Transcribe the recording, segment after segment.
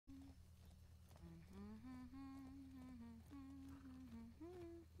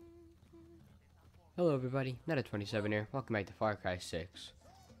Hello everybody, Meta27 here. Welcome back to Farcry 6.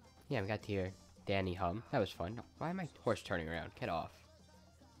 Yeah, we got to hear Danny hum. That was fun. Why am my horse turning around? Get off.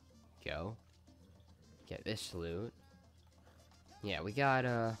 Go. Get this loot. Yeah, we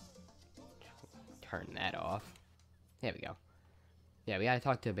gotta turn that off. There we go. Yeah, we gotta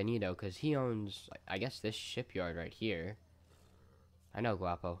talk to Benito because he owns, I guess, this shipyard right here. I know,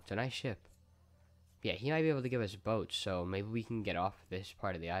 Guapo. It's a nice ship. Yeah, he might be able to give us boats, so maybe we can get off this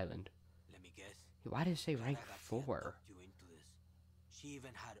part of the island. Let me guess. Why did it say rank 4? You into this. She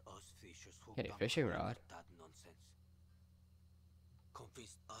even had us fishers hooked Get a on fishing her rod. with that nonsense.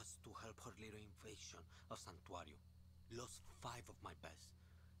 Convinced us to help her little invasion of Santuario. Lost 5 of my best.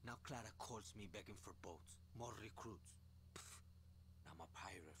 Now Clara calls me begging for boats, more recruits. Pfft. I'm a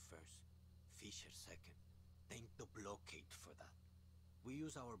pirate first, fisher second. Thank the blockade for that. We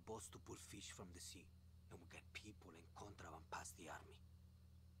use our boats to pull fish from the sea, and we get people and contraband past the army.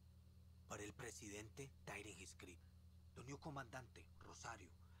 But El Presidente died in his grip. The new Comandante,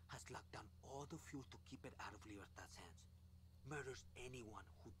 Rosario, has locked down all the fuel to keep it out of Libertad's hands. Murders anyone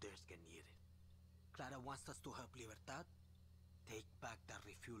who dares get near it. Clara wants us to help Libertad. Take back that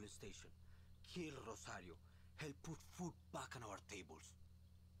refueling station. Kill Rosario. Help put food back on our tables.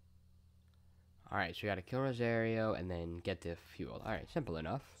 Alright, so we gotta kill Rosario and then get the fuel. Alright, simple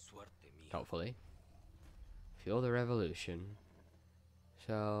enough. Suerte, mija. Hopefully. Fuel the revolution.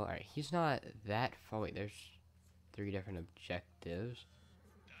 So, alright, he's not that far. Wait, there's 3 different objectives.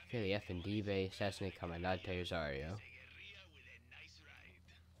 Okay, the F&D base, assassinate Comandante Rosario.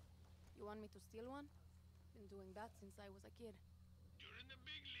 You want me to steal one? Been doing that since I was a kid. You're in the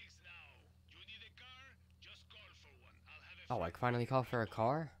big leagues now. You need a car? Just call for one. I'll have a Oh, I finally called for a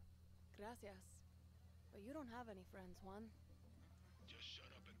car? Gracias. But you don't have any friends, Juan. Just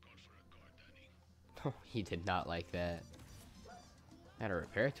shut up and call for a car, Danny. Oh, he did not like that. Got a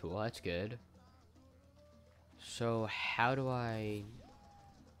repair tool, that's good. So, how do I...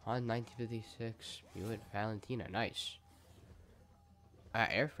 On 1956, Buick Valentina, nice.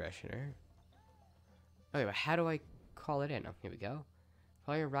 Air freshener. Okay, but how do I call it in? Oh, here we go.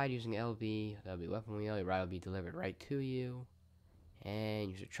 Follow your ride using LB. That'll be weapon wheel. Your ride will be delivered right to you.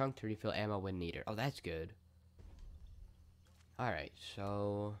 And use a trunk to refill ammo when needed. Oh, that's good. Alright,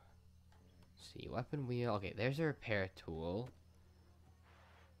 so... Let's see, weapon wheel. Okay, there's a repair tool.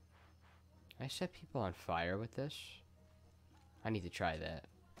 Can I set people on fire with this? I need to try that.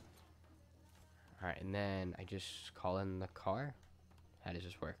 Alright, and then I just call in the car? How does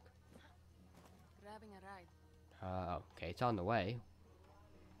this work? Grabbing a ride. Okay, it's on the way.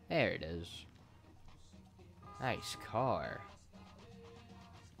 There it is. Nice car.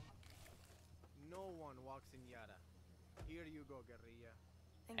 No one walks in Yara. Here you go, guerrilla.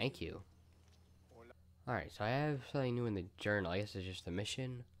 Thank you. Alright, so I have something new in the journal. I guess it's just a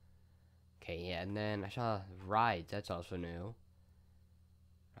mission. Okay, yeah, and then I saw rides. That's also new.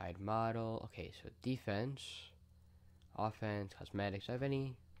 Ride model. Okay, so defense. Offense, cosmetics. Do I have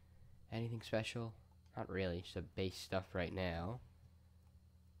anything special? Not really, just the base stuff right now.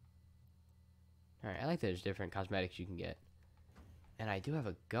 Alright, I like that there's different cosmetics you can get. And I do have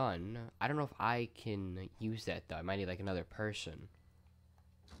a gun. I don't know if I can use that though. I might need like another person.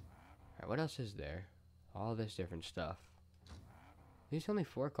 Alright, what else is there? All this different stuff. There's only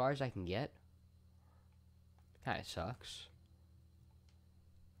 4 cars I can get? Kinda sucks.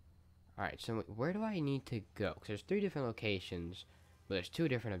 Alright, so where do I need to go? Because there's 3 different locations, but there's 2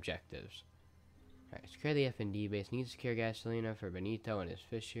 different objectives. Alright, secure the F&D base. Need to secure gasolina for Benito and his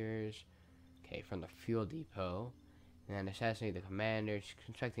fishers. Okay, from the fuel depot. And then assassinate the commander.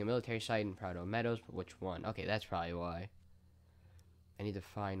 Constructing a military site in Prado Meadows, but which one? Okay, that's probably why. I need to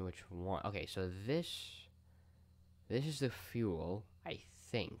find which one. Okay, so this is the fuel, I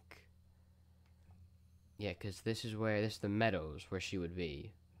think. Yeah, because this is the meadows where she would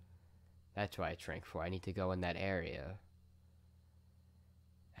be. That's why it's rank 4. I need to go in that area.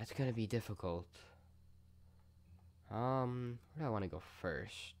 That's gonna be difficult. Where do I want to go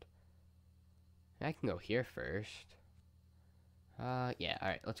first? I can go here first. Yeah,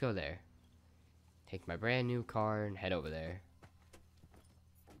 alright, let's go there. Take my brand new car and head over there.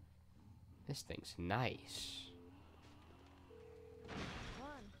 This thing's nice.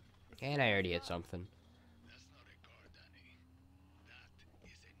 Juan, this And is I already hit fun. something. That's not a car, Danny. That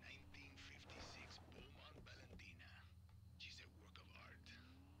is a 1956 Beaumont Valentina. She's a work of art.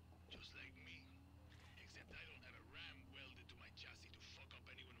 Just like me. Except I don't have a ram welded to my chassis to fuck up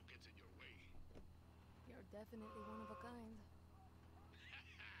anyone who gets in your way. You're definitely one of a kind.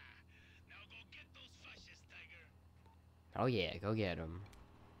 Now go get those fascists, Tiger. Oh yeah, go get him.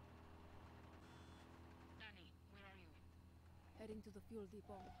 Danny, where are you? Heading to the fuel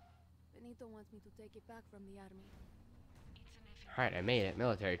depot. Benito wants me to take it back from the army. Alright, I made it.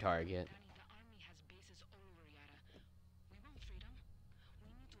 Military target.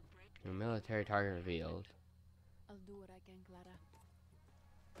 New military target revealed. I'll do what I can, Clara.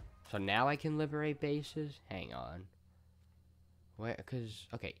 So now I can liberate bases? Hang on. Where? Because,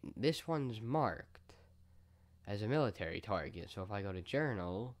 okay, this one's marked as a military target. So if I go to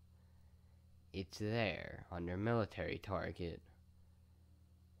journal, it's there under military target.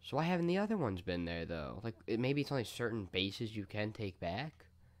 So why haven't the other ones been there, though? Like, maybe it's only certain bases you can take back?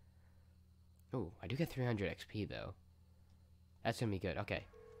 Oh, I do get 300 XP, though. That's gonna be good. Okay.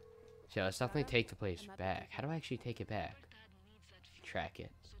 So let's definitely take the place back. How do I actually take it back? Track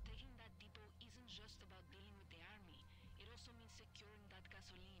it.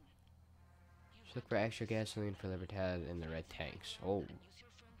 Just look for extra gasoline for Libertad in the red tanks. Oh.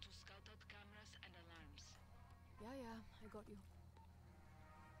 Yeah, I got you.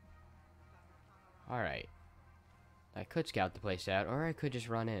 Alright. I could scout the place out, or I could just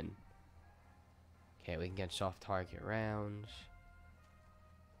run in. Okay, we can get soft target rounds.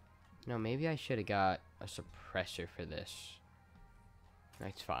 No, maybe I should have got a suppressor for this.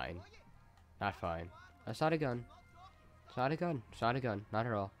 That's fine. Not fine. That's not a gun. It's not a gun. It's not a gun. Not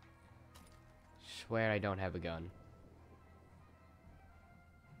at all. Swear I don't have a gun.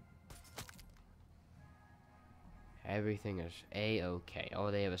 Everything is A-okay. Oh,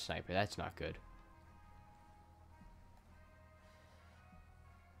 they have a sniper. That's not good.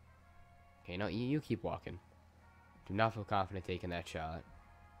 Okay, no, you keep walking. Do not feel confident taking that shot.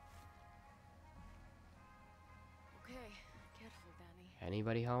 Okay, careful, Danny.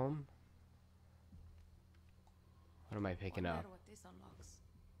 Anybody home? What am I picking up? Wonder what this unlocks.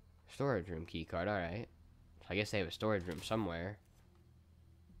 Storage room keycard, alright. So I guess they have a storage room somewhere.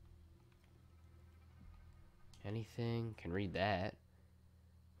 Anything? Can read that.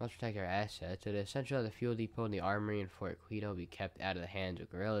 Must protect our assets. It is essential that the fuel depot and the armory in Fort Quito be kept out of the hands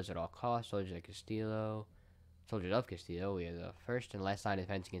of guerrillas at all costs. Soldiers of Castillo, we are the first and last line of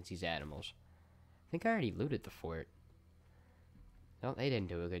defense against these animals. I think I already looted the fort. No, they didn't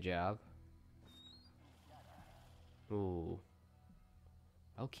do a good job. Ooh.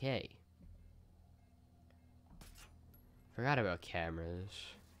 Okay. Forgot about cameras.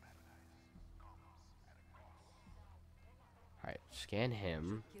 Alright, scan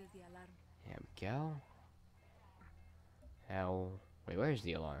him. Kill the alarm. There we go. Now, wait, where's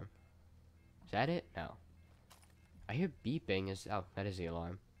the alarm? Is that it? No. I hear beeping. Oh, that is the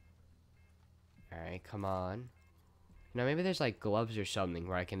alarm. Alright, come on. Now, maybe there's like gloves or something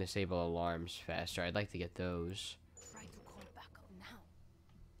where I can disable alarms faster. I'd like to get those. Try to call back up now.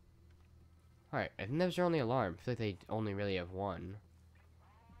 Alright, I think that was their only alarm. I feel like they only really have one.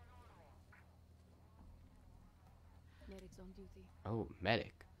 Medic's on duty. Oh,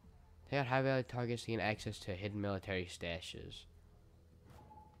 medic. Take out high-value targets to gain access to hidden military stashes.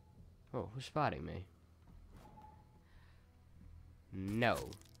 Oh, who's spotting me? No.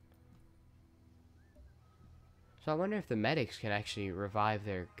 So I wonder if the medics can actually revive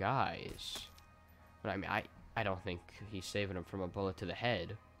their guys. But I mean, I don't think he's saving them from a bullet to the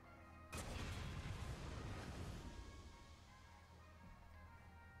head.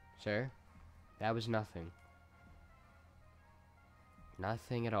 Sir? That was nothing.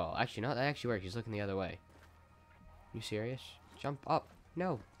 Nothing at all. Actually, no, that actually worked. He's looking the other way. You serious? Jump up.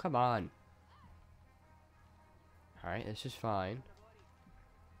 No, come on. Alright, this is fine.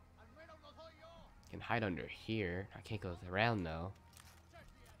 Can hide under here. I can't go around though.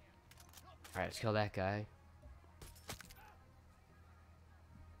 Alright, let's kill that guy.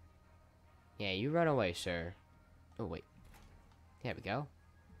 Yeah, you run away, sir. Oh, wait. There we go.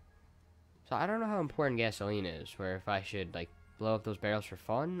 So I don't know how important gasoline is, where if I should, like, blow up those barrels for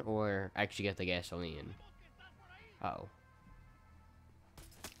fun, or actually get the gasoline. Uh-oh.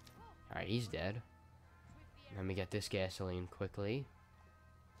 Alright, he's dead. Let me get this gasoline quickly.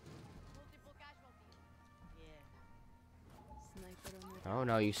 Oh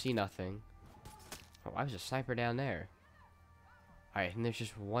no, you see nothing. Oh, I was a sniper down there. Alright, and there's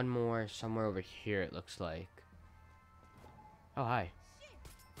just one more somewhere over here, it looks like. Oh, hi.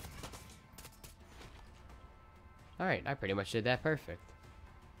 Alright, I pretty much did that perfect.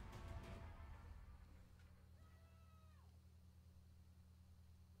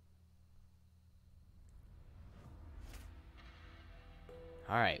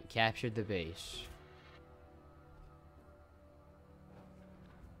 Alright, captured the base.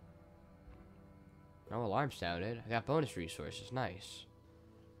 No alarm sounded. I got bonus resources. Nice.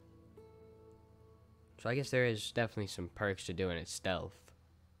 So I guess there is definitely some perks to doing it stealth.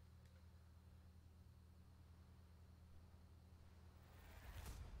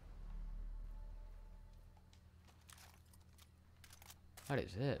 What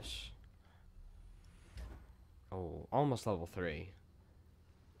is this? Oh, almost level 3.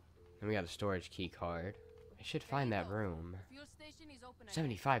 And we got a storage key card. I should find that room. Fuel station is open ahead.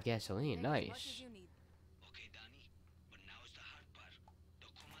 75 gasoline, Take as much as nice. you need. Okay, Danny, but now is the hard part.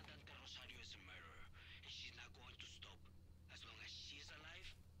 The Comandante Rosario is a murderer, and she's not going to stop. As long as she's alive,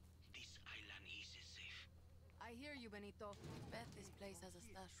 this island is safe. I hear you, Benito. Bet this place has a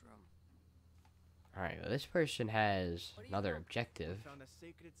stash room. Alright, well, this person has another objective. Found a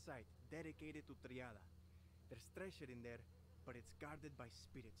sacred site dedicated to Triada. There's treasure in there, but it's guarded by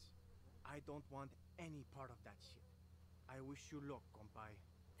spirits. I don't want any part of that shit. I wish you luck, compay.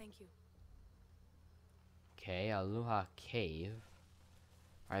 Thank you. Okay, Aloha Cave.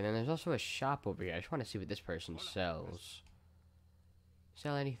 Alright, then there's also a shop over here. I just want to see what this person sells.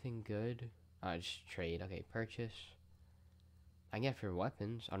 Sell anything good? Oh, just trade. Okay, purchase. I can get for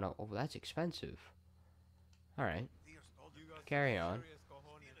weapons. Oh no, oh, that's expensive. Alright. Carry on.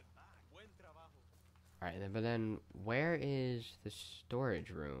 Alright, then, but then where is the storage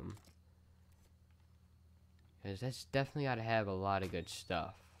room? Because that's definitely got to have a lot of good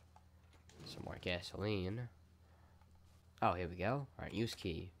stuff. Some more gasoline. Oh, here we go. Alright, use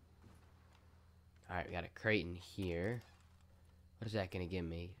key. Alright, we got a crate in here. What is that going to give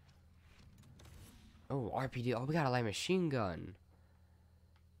me? Oh, RPD. Oh, we got a light machine gun.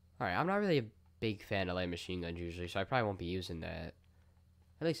 Alright, I'm not really a big fan of light machine guns usually, so I probably won't be using that.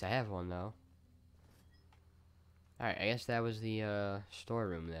 At least I have one, though. Alright, I guess that was the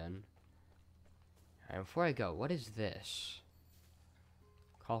storeroom then. Alright, before I go, what is this?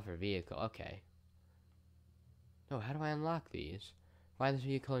 Call for vehicle, okay. No, how do I unlock these? Find this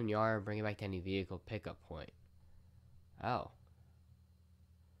vehicle in yard, bring it back to any vehicle pickup point. Oh.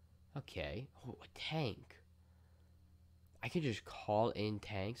 Okay. Oh, a tank. I can just call in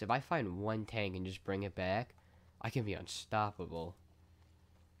tanks. If I find one tank and just bring it back, I can be unstoppable.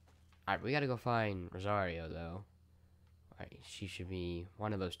 Alright, we gotta go find Rosario, though. Alright, she should be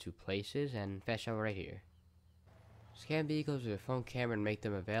one of those two places, and fast travel right here. Scan vehicles with a phone camera and make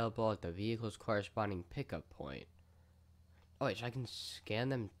them available at the vehicle's corresponding pickup point. Oh wait, so I can scan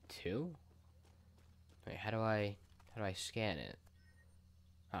them too? Wait, how do I scan it?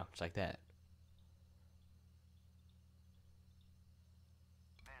 Oh, it's like that.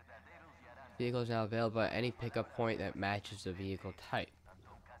 Vehicle is now available at any pickup point that matches the vehicle type.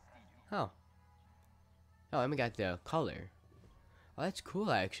 Oh. Oh, and we got the color. Oh, that's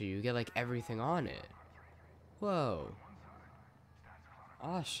cool actually. You get like everything on it. Whoa.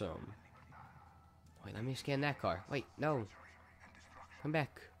 Awesome. Wait, let me scan that car. Wait, no. Come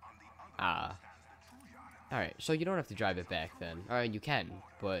back. Ah. Alright, so you don't have to drive it back then. Alright, you can,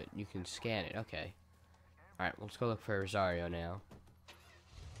 but you can scan it. Okay. Alright, let's go look for Rosario now.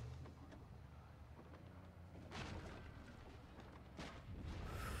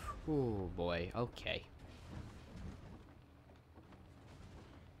 Ooh, boy. Okay.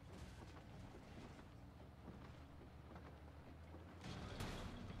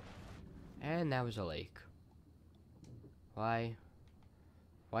 And that was a lake. Why?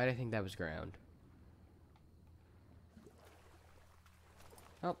 Why did I think that was ground?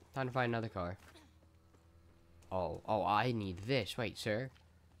 Oh, time to find another car. Oh, I need this. Wait, sir.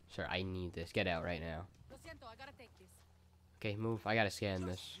 Sir, I need this. Get out right now. Lo siento, I gotta take this. Okay, move. I gotta scan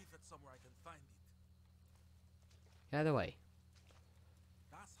this. Get out of the way.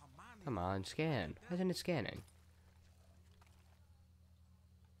 Come on, scan. Why isn't it scanning?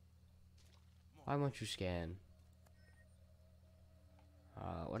 Why won't you scan?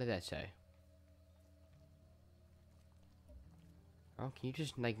 What did that say? Oh, can you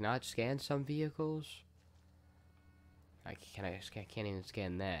just, like, not scan some vehicles? I can't even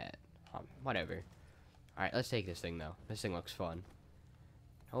scan that. Whatever. Alright, let's take this thing, though. This thing looks fun.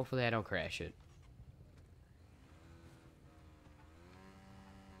 Hopefully I don't crash it.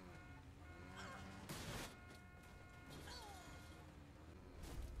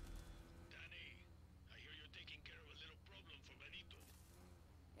 Danny, I hear you're taking care of a little problem for Benito.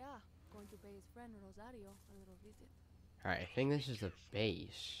 Yeah, going to pay his friend Rosario a little visit. Alright, I think this is the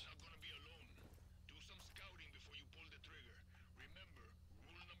base. Not gonna be alone. Do some scouting before you pull the trigger. Remember,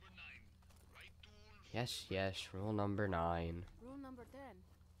 rule number 9. Right tool. Yes, rule number 9. Rule number 10.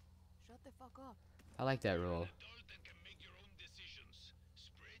 Shut the fuck up. I like that rule. Adult and can make your own decisions.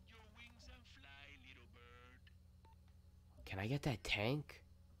 Spread your wings and fly, little bird. Can I get that tank?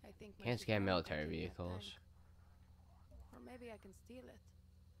 I think Can't scan military vehicles. Or maybe I can steal it.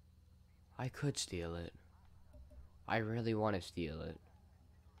 I could steal it. I really want to steal it.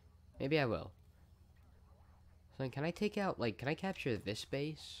 Maybe I will. So can I take out, like, can I capture this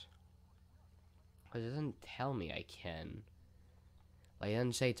base? Because it doesn't tell me I can. Like, it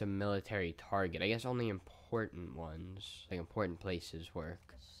doesn't say it's a military target. I guess only important ones, like important places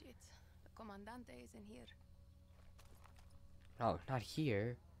work. Shit. The Comandante isn't here. Oh, not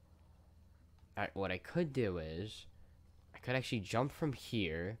here. Alright, what I could do is, I could actually jump from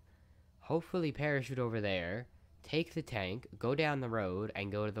here, hopefully parachute over there, take the tank, go down the road,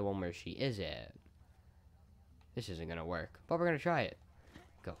 and go to the one where she is at. This isn't gonna work, but we're gonna try it.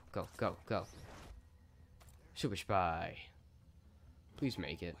 Go, go, go, go. Super spy. Please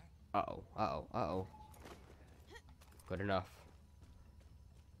make it. Uh-oh, uh-oh, uh-oh. Good enough.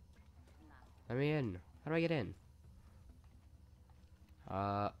 Let me in. How do I get in?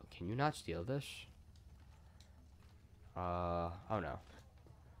 Can you not steal this? Oh no.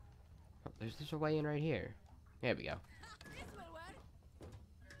 Oh, there's a way in right here. There we go.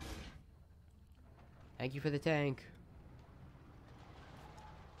 Thank you for the tank.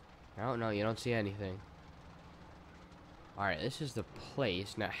 Oh no, you don't see anything. Alright, this is the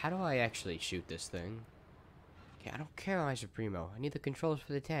place. Now, how do I actually shoot this thing? Okay, I don't care about my Supremo. I need the controls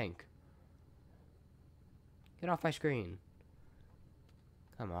for the tank. Get off my screen.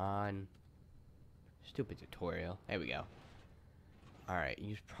 Come on. Stupid tutorial. There we go. Alright,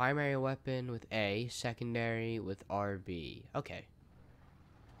 use primary weapon with A, secondary with RB. Okay.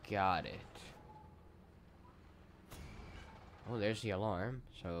 Got it. Oh, there's the alarm.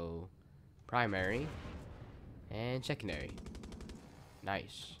 So, primary and secondary.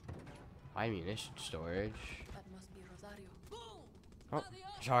 Nice. Ammunition storage. That must be Rosario. Oh,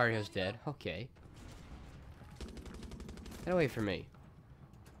 Rosario's dead. Okay. Get away from me.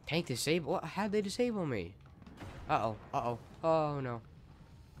 Tank disable? What? How'd they disable me? Uh-oh. Uh-oh. Oh, no.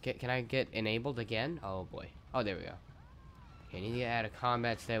 Can I get enabled again? Oh, boy. Oh, there we go. Okay, I need to get out of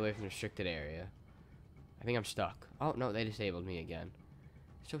combat, stay away from the restricted area. I think I'm stuck. Oh, no, they disabled me again.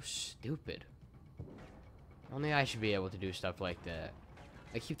 So stupid. Only I should be able to do stuff like that.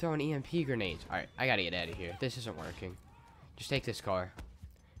 I keep throwing EMP grenades. Alright, I gotta get out of here. This isn't working. Just take this car.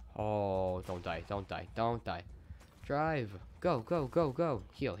 Oh, don't die. Don't die. Don't die. Drive. Go, go, go, go.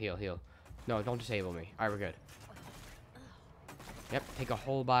 Heal, heal, heal. No, don't disable me. Alright, we're good. Yep, take a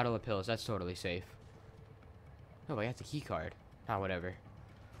whole bottle of pills. That's totally safe. Oh, I got the key card. Ah, whatever.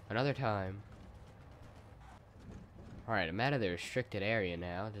 Another time. Alright, I'm out of the restricted area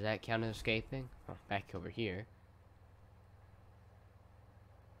now. Does that count as escaping? Oh, back over here.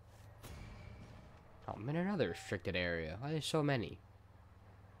 Oh, I'm in another restricted area. Why are there so many?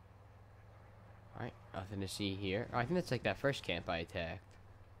 Alright, nothing to see here. Oh, I think that's like that first camp I attacked.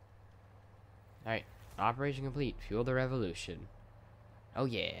 Alright, operation complete. Fuel the revolution. Oh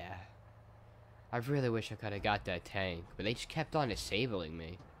yeah. I really wish I could have got that tank, but they just kept on disabling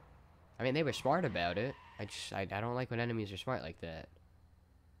me. I mean, they were smart about it. I don't like when enemies are smart like that.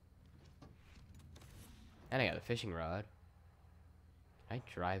 And I got a fishing rod. Can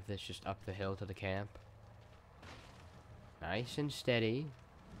I drive this just up the hill to the camp? Nice and steady.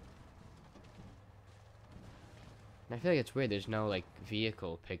 And I feel like it's weird there's no, like,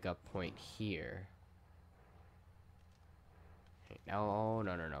 vehicle pickup point here. Okay, no,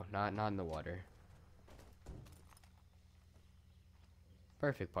 no, no, no. Not in the water.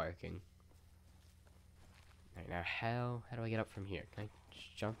 Perfect parking. Alright, now how do I get up from here? Can I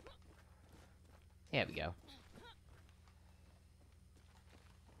just jump? There we go.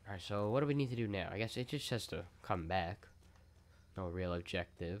 Alright, so what do we need to do now? I guess it just has to come back. No real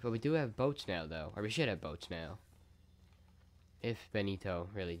objective. But we do have boats now, though. Or we should have boats now. If Benito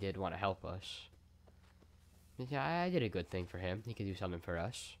really did want to help us. Yeah, I did a good thing for him. He could do something for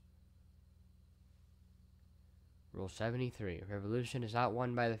us. Rule 73. Revolution is not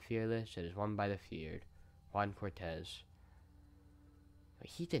won by the fearless, it is won by the feared. Juan Cortez.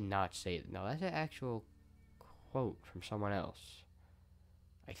 He did not say it. No, that's an actual quote from someone else.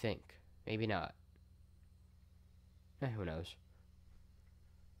 I think. Maybe not. Who knows?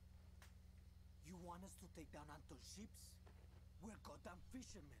 You want us to take down Anton's ships? We're goddamn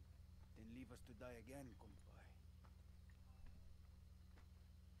fishermen. Then leave us to die again, compay.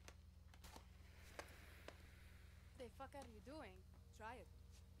 The fuck are you doing? Try it.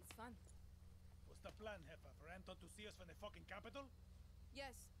 It's fun. What's the plan, Jefa? For Anton to see us from the fucking capital?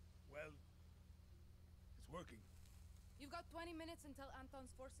 Yes. Well, it's working. You've got 20 minutes until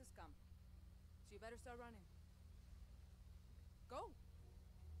Anton's forces come. So you better start running. Go.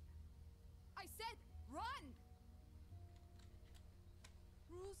 I said run!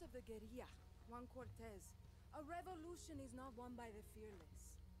 Rules of the guerrilla. Juan Cortez. A revolution is not won by the fearless.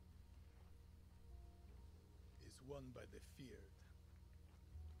 Is won by the feared.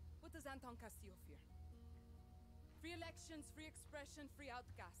 What does Anton Castillo fear? Free elections, free expression, free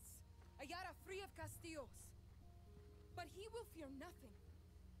outcasts. A yara free of Castillos. But he will fear nothing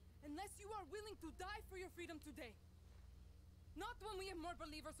unless you are willing to die for your freedom today. Not when we have more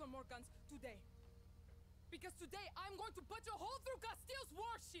believers or more guns. Today. Because today I'm going to put a hole through Castile's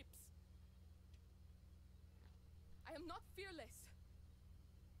warships. I am not fearless.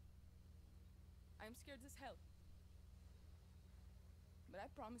 I am scared as hell. But I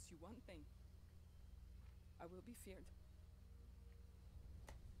promise you one thing. I will be feared.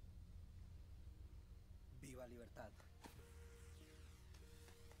 Viva libertad.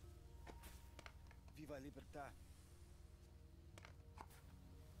 Viva libertad.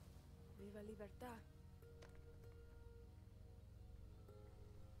 Viva libertad.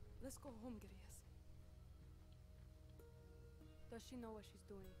 Let's go home, Guerrillas. Does she know what she's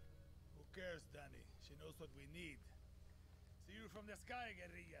doing? Who cares, Danny? She knows what we need. See you from the sky,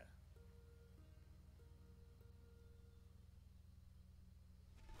 guerrilla.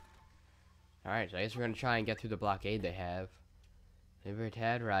 Alright, so I guess we're gonna try and get through the blockade they have.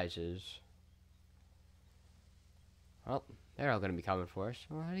 Libertad rises. Well, they're all gonna be coming for us.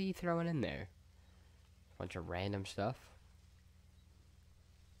 What are you throwing in there? Bunch of random stuff.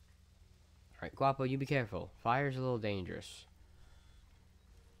 Alright, Guapo, you be careful. Fire's a little dangerous.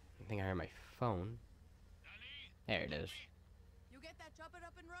 I think I heard my phone. There it is. You get that chopper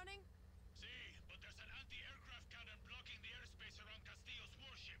up and running? See, but there's an anti-aircraft cannon blocking the airspace around Castillo's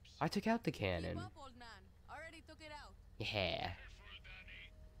warships. I took out the cannon. Keep up, old man. Already took it out. Yeah. Careful,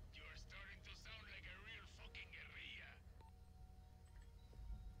 Danny. You are starting to sound like a real fucking guerrilla.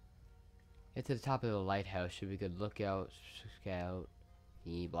 Get to the top of the lighthouse. Should be good. Lookout, scout,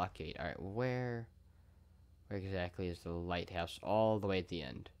 the blockade. Alright, where exactly is the lighthouse? All the way at the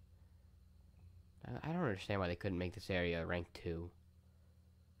end. I don't understand why they couldn't make this area rank 2.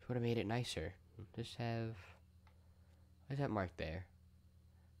 It would have made it nicer. Just have... Why is that marked there?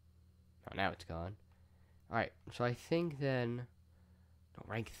 Oh, now it's gone. Alright, so I think then... No,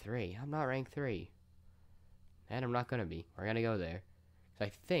 rank 3. I'm not rank 3. And I'm not gonna be. We're gonna go there. So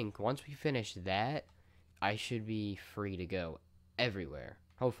I think once we finish that, I should be free to go everywhere.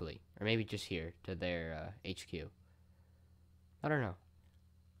 Hopefully. Or maybe just here to their HQ. I don't know.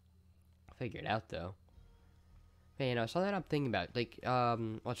 Figure it out though. Hey, you know, something I'm thinking about, like,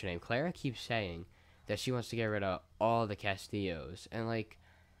 what's her name? Clara keeps saying that she wants to get rid of all the Castillos, and like,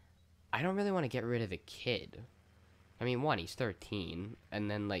 I don't really want to get rid of the kid. I mean, one, he's 13,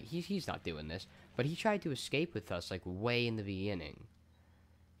 and then like he's not doing this, but he tried to escape with us like way in the beginning.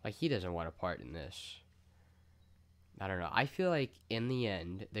 Like, he doesn't want a part in this. I don't know. I feel like in the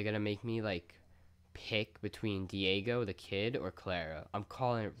end they're gonna make me like pick between Diego, the kid, or Clara. I'm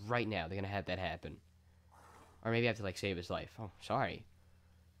calling it right now. They're gonna have that happen. Or maybe I have to like save his life. Oh, sorry.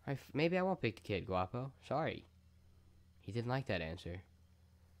 Maybe I won't pick the kid, Guapo. Sorry. He didn't like that answer.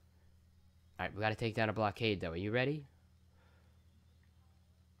 Alright, we gotta take down a blockade though. Are you ready?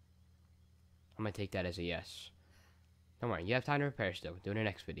 I'm gonna take that as a yes. Don't worry, you have time to prepare still. We'll do it in the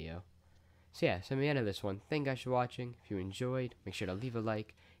next video. So yeah, so at the end of this one, thank you guys for watching. If you enjoyed, make sure to leave a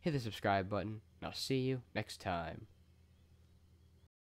like, hit the subscribe button, and I'll see you next time.